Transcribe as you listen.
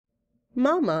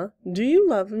Mama, Do You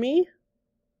Love Me?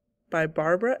 By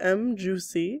Barbara M.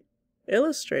 Juicy,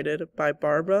 illustrated by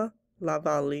Barbara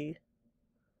Lavallee.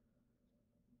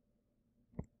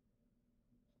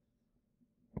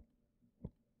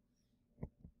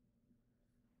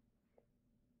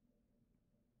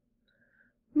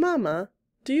 Mama,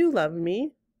 Do You Love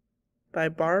Me? By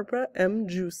Barbara M.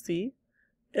 Juicy,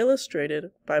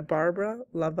 illustrated by Barbara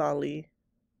Lavallee.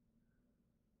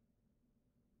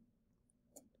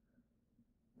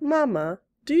 Mama,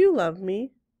 do you love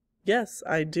me? Yes,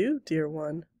 I do, dear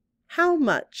one. How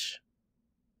much?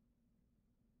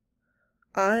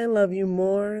 I love you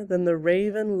more than the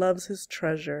raven loves his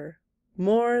treasure,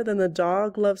 more than the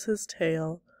dog loves his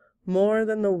tail, more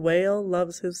than the whale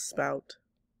loves his spout.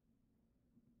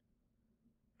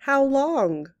 How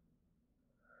long?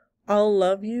 I'll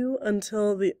love you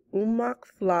until the ummak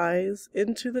flies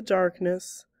into the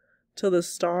darkness, till the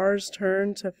stars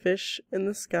turn to fish in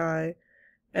the sky,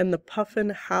 and the puffin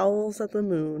howls at the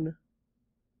moon.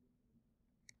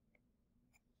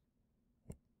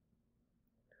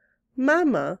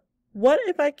 Mama, what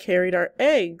if I carried our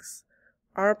eggs,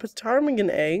 our ptarmigan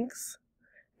eggs?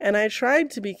 And I tried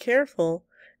to be careful,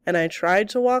 and I tried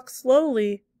to walk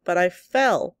slowly, but I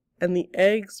fell, and the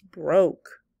eggs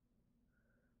broke.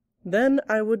 Then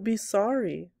I would be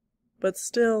sorry, but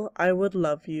still I would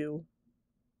love you.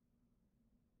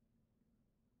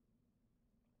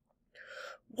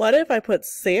 What if I put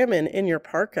salmon in your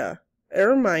parka,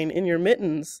 ermine in your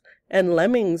mittens, and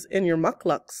lemmings in your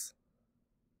mukluks?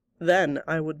 Then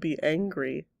I would be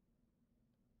angry.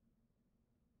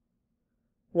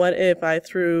 What if I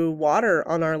threw water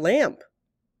on our lamp?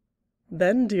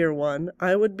 Then, dear one,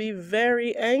 I would be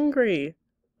very angry,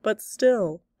 but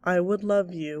still I would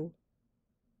love you.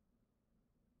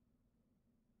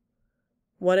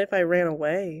 What if I ran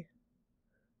away?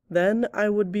 Then I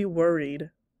would be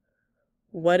worried.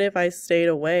 What if I stayed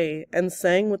away and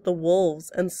sang with the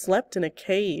wolves and slept in a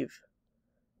cave?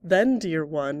 Then, dear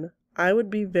one, I would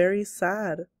be very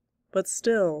sad, but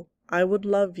still I would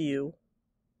love you.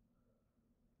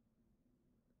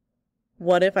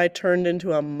 What if I turned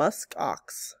into a musk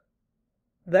ox?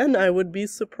 Then I would be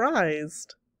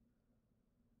surprised.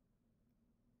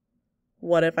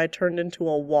 What if I turned into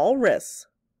a walrus?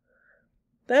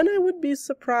 Then I would be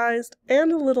surprised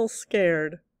and a little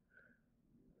scared.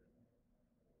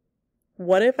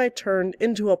 What if I turned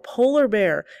into a polar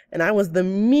bear, and I was the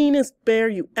meanest bear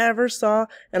you ever saw,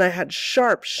 and I had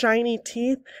sharp, shiny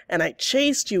teeth, and I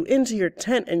chased you into your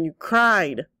tent and you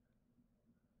cried?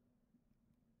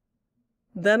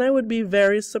 Then I would be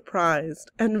very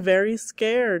surprised and very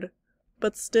scared,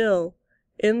 but still,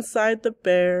 inside the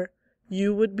bear,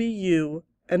 you would be you,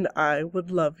 and I would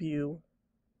love you.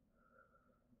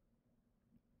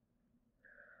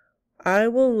 I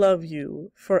will love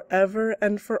you forever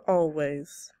and for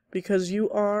always, because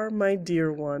you are my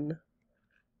dear one.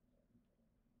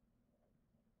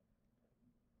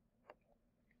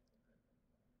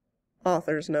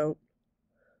 Author's note.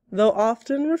 Though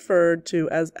often referred to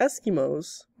as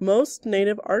Eskimos, most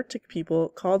native Arctic people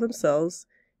call themselves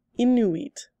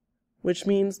Inuit, which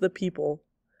means the people.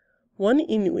 One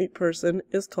Inuit person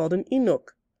is called an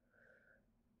Inuk.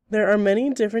 There are many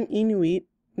different Inuit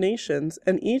nations,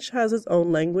 and each has its own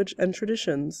language and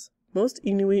traditions. Most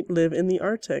Inuit live in the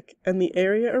Arctic and the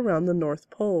area around the North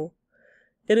Pole.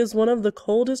 It is one of the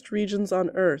coldest regions on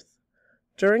Earth.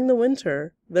 During the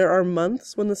winter, there are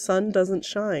months when the sun doesn't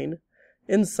shine.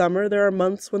 In summer, there are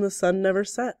months when the sun never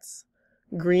sets.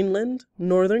 Greenland,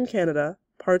 northern Canada,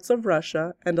 parts of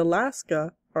Russia, and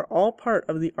Alaska are all part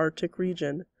of the Arctic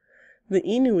region. The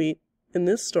Inuit in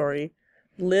this story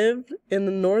lived in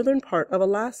the northern part of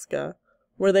Alaska,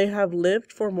 where they have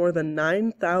lived for more than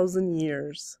 9,000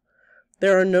 years.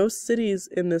 There are no cities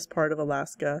in this part of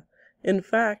Alaska. In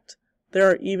fact, there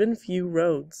are even few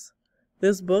roads.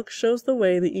 This book shows the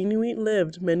way the Inuit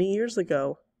lived many years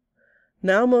ago.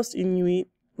 Now most Inuit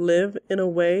live in a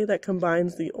way that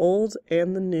combines the old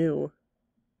and the new.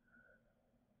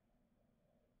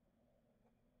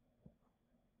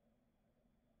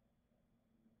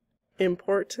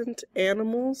 Important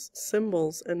animals,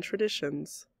 symbols, and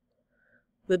traditions.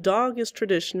 The dog is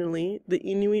traditionally, the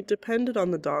Inuit depended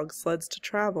on the dog sleds to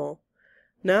travel.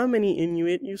 Now many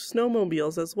Inuit use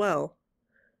snowmobiles as well.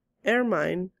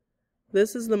 Ermine.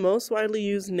 This is the most widely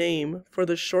used name for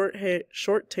the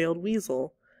short-tailed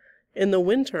weasel. In the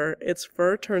winter, its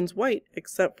fur turns white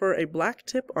except for a black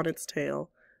tip on its tail.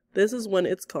 This is when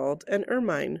it's called an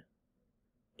ermine.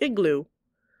 Igloo.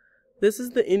 This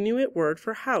is the Inuit word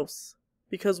for house.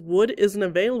 Because wood isn't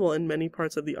available in many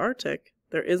parts of the Arctic,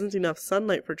 there isn't enough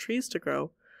sunlight for trees to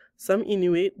grow, Some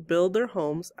Inuit build their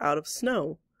homes out of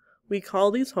snow. We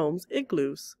call these homes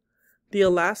igloos. The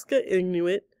Alaska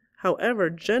Inuit,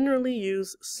 however, generally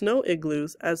use snow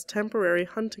igloos as temporary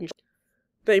hunting shelters.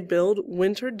 They build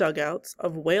winter dugouts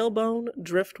of whalebone,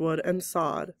 driftwood, and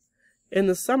sod. In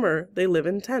the summer, they live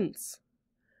in tents.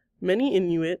 Many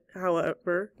Inuit,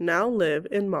 however, now live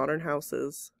in modern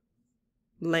houses.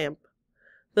 Lamp.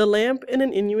 The lamp in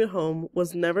an Inuit home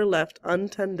was never left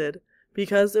untended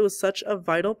because it was such a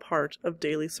vital part of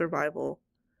daily survival.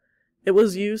 It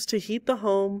was used to heat the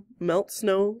home, melt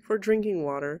snow for drinking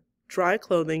water, dry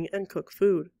clothing, and cook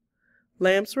food.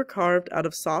 Lamps were carved out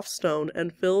of soft stone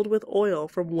and filled with oil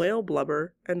from whale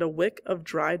blubber and a wick of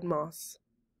dried moss.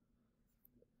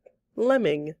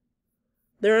 Lemming.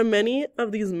 There are many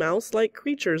of these mouse-like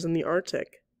creatures in the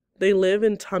Arctic. They live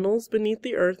in tunnels beneath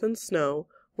the earth and snow,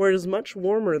 where it is much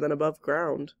warmer than above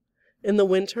ground. In the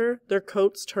winter, their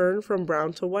coats turn from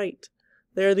brown to white.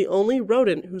 They are the only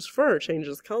rodent whose fur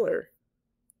changes color.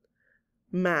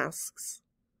 Masks.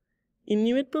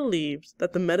 Inuit believed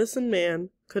that the medicine man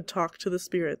could talk to the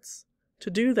spirits. To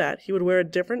do that, he would wear a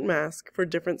different mask for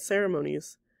different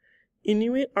ceremonies.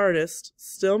 Inuit artists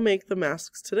still make the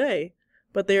masks today,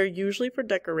 but they are usually for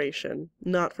decoration,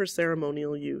 not for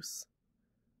ceremonial use.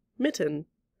 Mitten.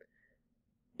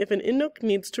 If an Inuk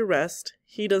needs to rest,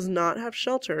 he does not have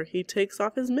shelter, he takes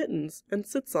off his mittens and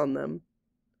sits on them.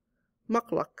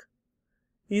 Mukluk.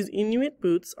 These Inuit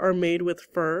boots are made with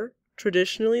fur.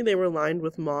 Traditionally they were lined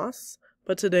with moss,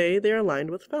 but today they are lined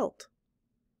with felt.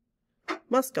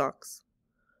 Muskox.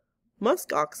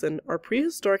 Musk oxen are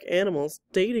prehistoric animals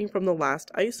dating from the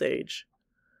last ice age.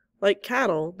 Like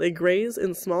cattle, they graze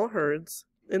in small herds.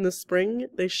 In the spring,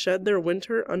 they shed their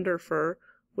winter underfur,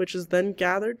 which is then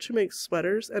gathered to make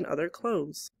sweaters and other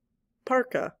clothes.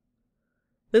 Parka.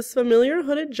 This familiar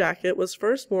hooded jacket was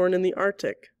first worn in the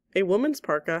Arctic. A woman's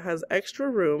parka has extra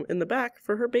room in the back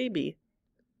for her baby.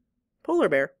 Polar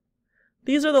bear.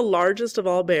 These are the largest of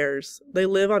all bears. They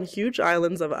live on huge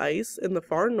islands of ice in the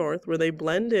far north where they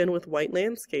blend in with white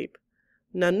landscape.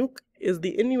 Nanook is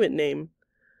the Inuit name.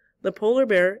 The polar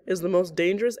bear is the most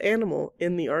dangerous animal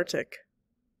in the Arctic.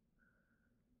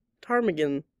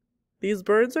 Ptarmigan. These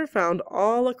birds are found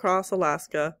all across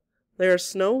Alaska. They are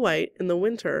snow white in the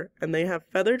winter and they have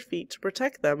feathered feet to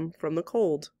protect them from the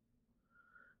cold.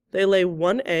 They lay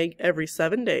one egg every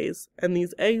 7 days, and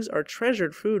these eggs are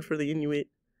treasured food for the Inuit.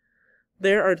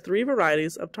 There are 3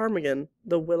 varieties of ptarmigan: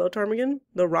 the willow ptarmigan,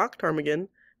 the rock ptarmigan,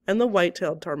 and the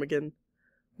white-tailed ptarmigan.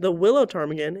 The willow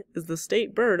ptarmigan is the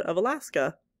state bird of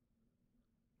Alaska.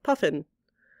 Puffin.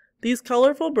 These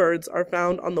colorful birds are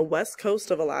found on the west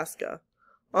coast of Alaska,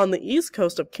 on the east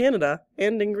coast of Canada,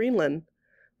 and in Greenland.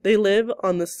 They live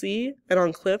on the sea and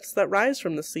on cliffs that rise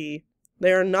from the sea.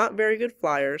 They are not very good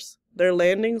flyers. Their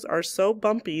landings are so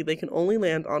bumpy they can only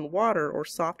land on water or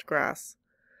soft grass.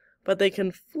 But they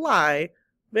can fly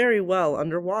very well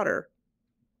underwater,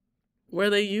 where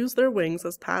they use their wings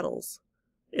as paddles.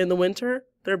 In the winter,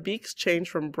 their beaks change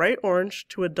from bright orange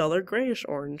to a duller grayish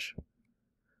orange.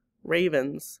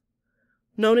 Ravens.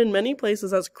 Known in many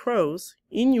places as crows,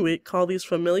 Inuit call these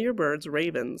familiar birds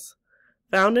ravens.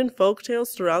 Found in folk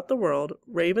tales throughout the world,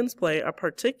 ravens play a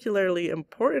particularly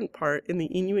important part in the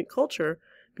Inuit culture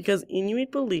because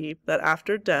Inuit believe that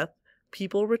after death,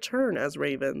 people return as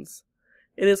ravens.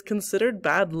 It is considered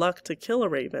bad luck to kill a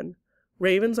raven.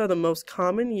 Ravens are the most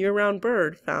common year-round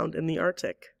bird found in the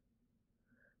Arctic.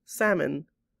 Salmon.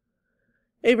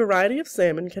 A variety of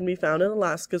salmon can be found in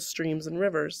Alaska's streams and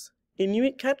rivers.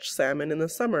 Inuit catch salmon in the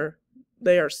summer.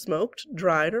 They are smoked,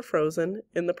 dried, or frozen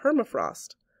in the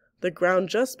permafrost, the ground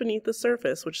just beneath the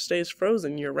surface which stays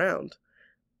frozen year-round,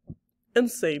 and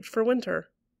saved for winter.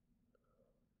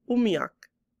 Umiak.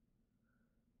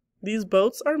 These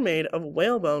boats are made of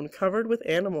whalebone covered with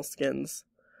animal skins.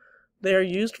 They are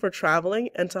used for traveling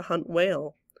and to hunt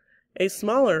whale. A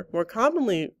smaller, more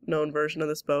commonly known version of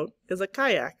this boat is a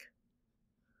kayak.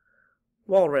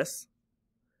 Walrus.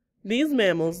 These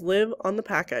mammals live on the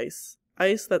pack ice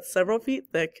that's several feet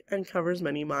thick and covers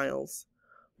many miles.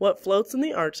 What floats in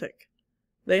the Arctic?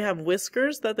 They have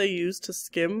whiskers that they use to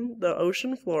skim the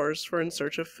ocean floors in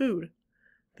search of food.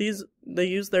 They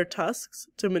use their tusks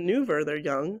to maneuver their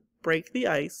young, break the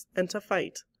ice, and to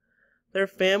fight. Their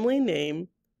family name,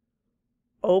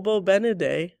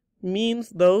 Obobenidae, means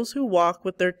those who walk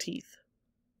with their teeth.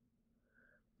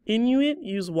 Inuit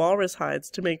use walrus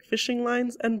hides to make fishing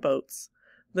lines and boats.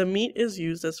 The meat is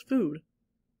used as food.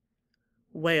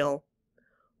 Whale.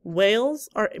 Whales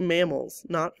are mammals,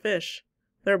 not fish.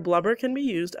 Their blubber can be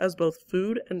used as both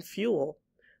food and fuel.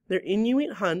 Their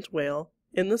Inuit hunt whale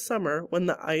in the summer when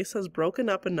the ice has broken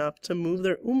up enough to move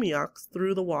their umiaks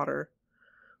through the water.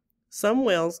 Some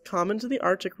whales common to the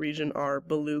Arctic region are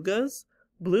belugas,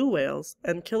 blue whales,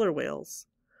 and killer whales.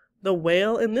 The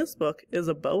whale in this book is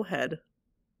a bowhead.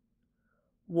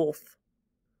 Wolf.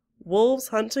 Wolves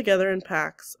hunt together in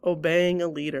packs, obeying a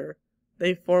leader.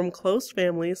 They form close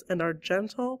families and are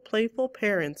gentle, playful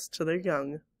parents to their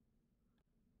young.